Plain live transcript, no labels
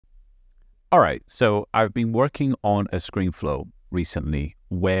All right, so I've been working on a screen flow recently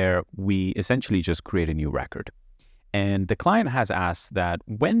where we essentially just create a new record. And the client has asked that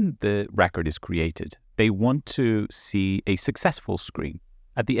when the record is created, they want to see a successful screen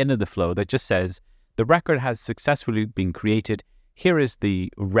at the end of the flow that just says, the record has successfully been created. Here is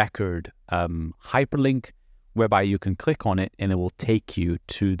the record hyperlink, whereby you can click on it and it will take you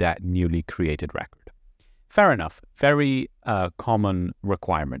to that newly created record. Fair enough, very common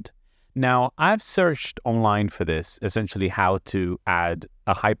requirement. Now, I've searched online for this, essentially how to add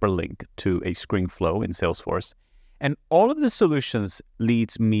a hyperlink to a screen flow in Salesforce. And all of the solutions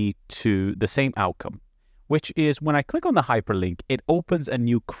leads me to the same outcome, which is when I click on the hyperlink, it opens a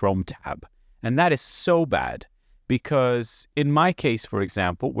new Chrome tab. And that is so bad because in my case, for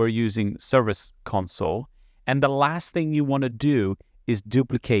example, we're using Service Console. And the last thing you want to do is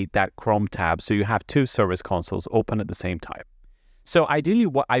duplicate that Chrome tab. So you have two Service Consoles open at the same time. So ideally,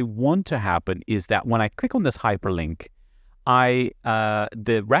 what I want to happen is that when I click on this hyperlink,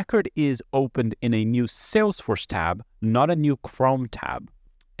 the record is opened in a new Salesforce tab, not a new Chrome tab.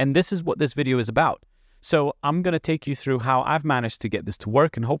 And this is what this video is about. So I'm going to take you through how I've managed to get this to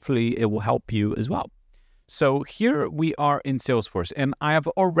work, and hopefully it will help you as well. So here we are in Salesforce, and I have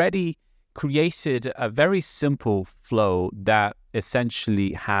already created a very simple flow that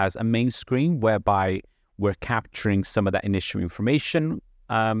essentially has a main screen whereby we're capturing some of that initial information,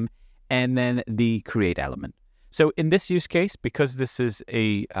 and then the create element. So in this use case, because this is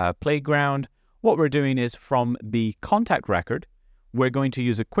a playground, what we're doing is from the contact record, we're going to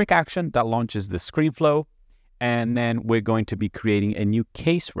use a quick action that launches the screen flow, and then we're going to be creating a new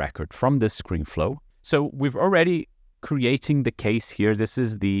case record from this screen flow. So we've already creating the case here. This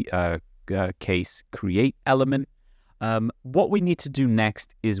is the case create element. What we need to do next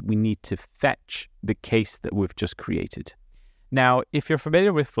is we need to fetch the case that we've just created. Now, if you're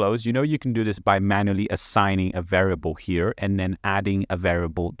familiar with flows, you know you can do this by manually assigning a variable here and then adding a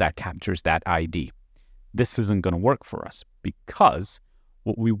variable that captures that ID. This isn't going to work for us because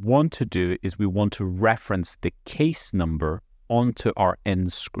what we want to do is we want to reference the case number onto our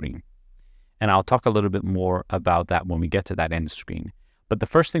end screen. And I'll talk a little bit more about that when we get to that end screen. But the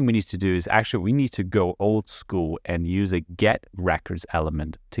first thing we need to do is actually we need to go old school and use a get records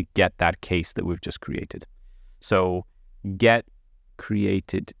element to get that case that we've just created. So get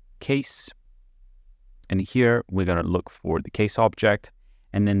created case. And here we're going to look for the case object.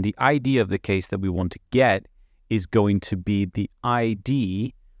 And then the ID of the case that we want to get is going to be the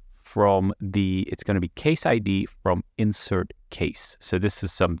ID from it's going to be case ID from insert case. So this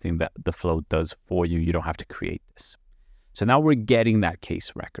is something that the flow does for you. You don't have to create this. So now we're getting that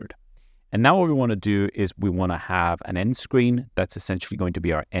case record. And now what we want to do is we want to have an end screen. That's essentially going to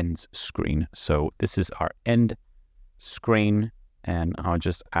be our ends screen. So this is our end screen, and I'll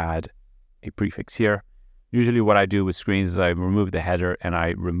just add a prefix here. Usually what I do with screens is I remove the header and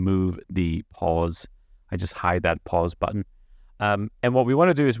I remove the pause. I just hide that pause button. And what we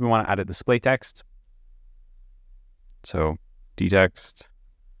want to do is we want to add a display text. So dtext,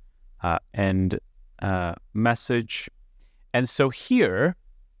 end message. And so here,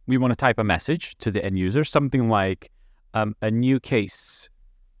 we want to type a message to the end user, something like a new case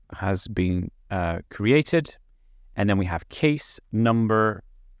has been created, and then we have case number,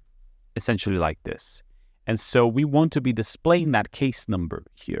 essentially like this. And so we want to be displaying that case number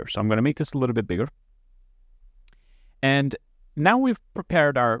here. So I'm going to make this a little bit bigger. And now we've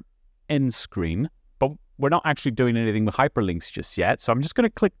prepared our end screen, but we're not actually doing anything with hyperlinks just yet. So I'm just going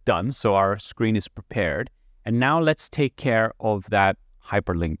to click done so our screen is prepared. And now let's take care of that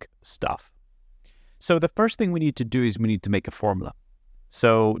hyperlink stuff. So the first thing we need to do is we need to make a formula.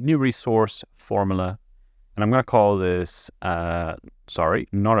 So new resource formula, and I'm going to call this, sorry,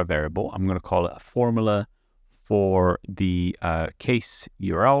 not a variable. I'm going to call it a formula for the case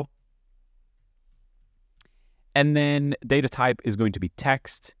URL. And then data type is going to be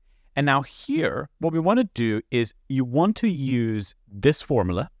text. And now here, what we want to do is you want to use this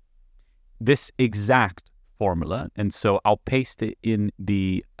formula, this exact formula. And so I'll paste it in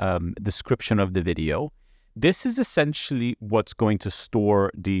the description of the video. This is essentially what's going to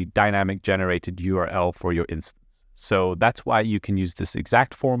store the dynamic generated URL for your instance. So that's why you can use this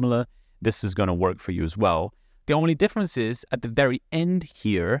exact formula. This is going to work for you as well. The only difference is at the very end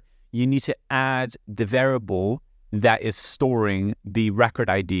here, you need to add the variable that is storing the record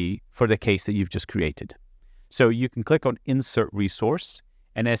ID for the case that you've just created. So you can click on insert resource.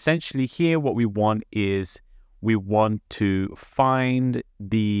 And essentially here, what we want is we want to find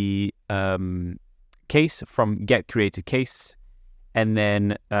the case from get created case, and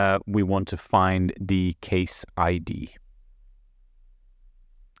then we want to find the case ID.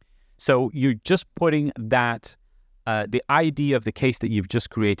 So you're just putting that, the ID of the case that you've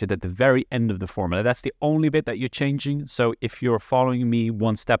just created at the very end of the formula. That's the only bit that you're changing. So if you're following me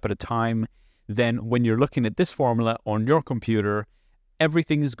one step at a time, then when you're looking at this formula on your computer,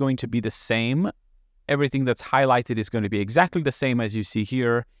 everything is going to be the same. Everything that's highlighted is going to be exactly the same as you see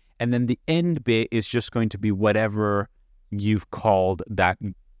here. And then the end bit is just going to be whatever you've called that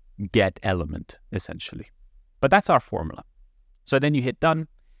get element, essentially. But that's our formula. So then you hit done.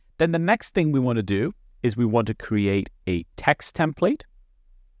 Then the next thing we want to do is we want to create a text template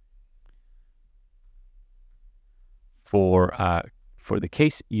for the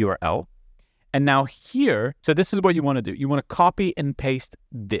case URL. And now here, so this is what you want to do. You want to copy and paste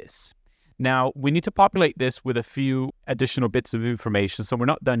this. Now, we need to populate this with a few additional bits of information, so we're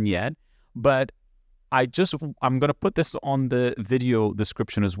not done yet. But I'm going to put this on the video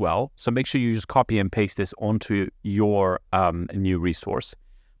description as well. So make sure you just copy and paste this onto your new resource.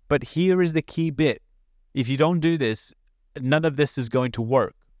 But here is the key bit. If you don't do this, none of this is going to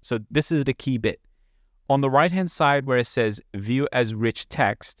work. So this is the key bit. On the right-hand side where it says view as rich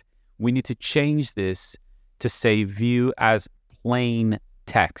text, we need to change this to say view as plain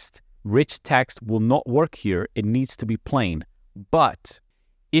text. Rich text will not work here. It needs to be plain. But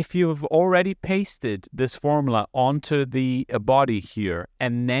if you've already pasted this formula onto the body here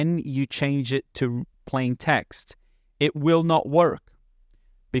and then you change it to plain text, it will not work.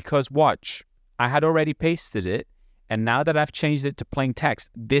 Because watch, I had already pasted it, and now that I've changed it to plain text,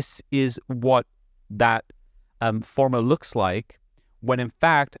 this is what that formula looks like, when in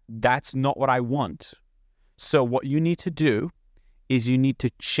fact, that's not what I want. So what you need to do is you need to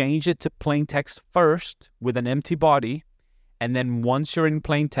change it to plain text first with an empty body, and then once you're in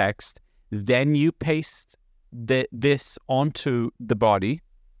plain text, then you paste this onto the body,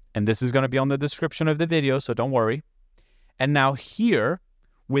 and this is going to be on the description of the video, so don't worry. And now here,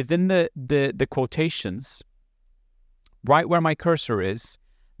 within the quotations, right where my cursor is,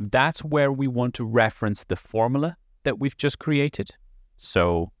 that's where we want to reference the formula that we've just created.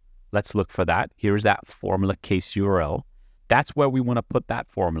 So let's look for that. Here's that formula case URL. That's where we want to put that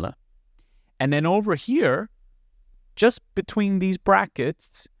formula. And then over here, just between these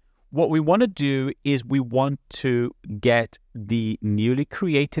brackets, what we want to do is we want to get the newly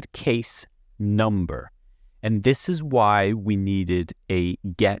created case number. And this is why we needed a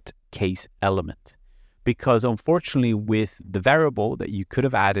get case element. Because unfortunately, with the variable that you could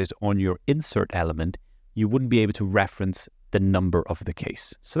have added on your insert element, you wouldn't be able to reference the number of the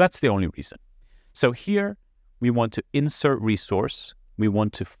case. So that's the only reason. So here, we want to insert resource. We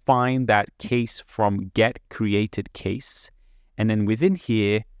want to find that case from get created case. And then within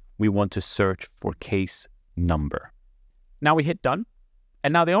here, we want to search for case number. Now we hit done.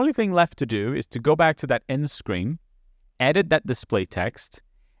 And now the only thing left to do is to go back to that end screen, edit that display text,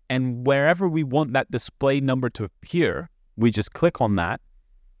 and wherever we want that display number to appear, we just click on that,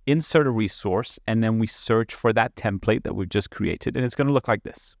 insert a resource, and then we search for that template that we've just created. And it's going to look like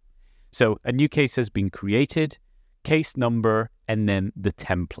this. So a new case has been created, case number, and then the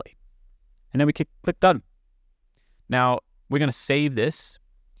template. And then we click done. Now we're going to save this.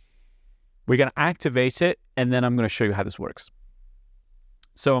 We're going to activate it, and then I'm going to show you how this works.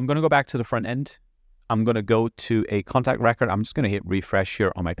 So I'm going to go back to the front end. I'm going to go to a contact record. I'm just going to hit refresh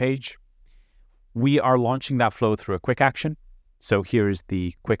here on my page. We are launching that flow through a quick action. So here is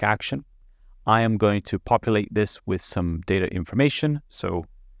the quick action. I am going to populate this with some data information. So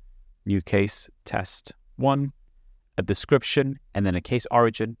new case test 1, a description, and then a case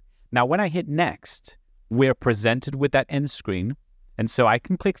origin. Now, when I hit next, we're presented with that end screen. And so I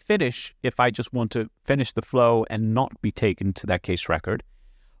can click finish if I just want to finish the flow and not be taken to that case record.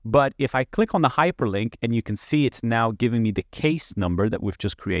 But if I click on the hyperlink, and you can see it's now giving me the case number that we've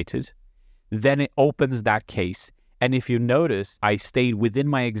just created, then it opens that case. And if you notice, I stayed within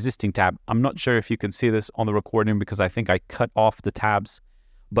my existing tab. I'm not sure if you can see this on the recording because I think I cut off the tabs,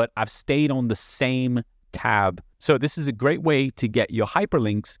 but I've stayed on the same tab. So this is a great way to get your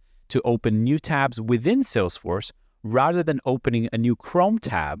hyperlinks to open new tabs within Salesforce rather than opening a new Chrome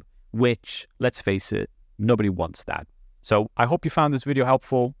tab, which, let's face it, nobody wants that. So I hope you found this video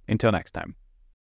helpful. Until next time.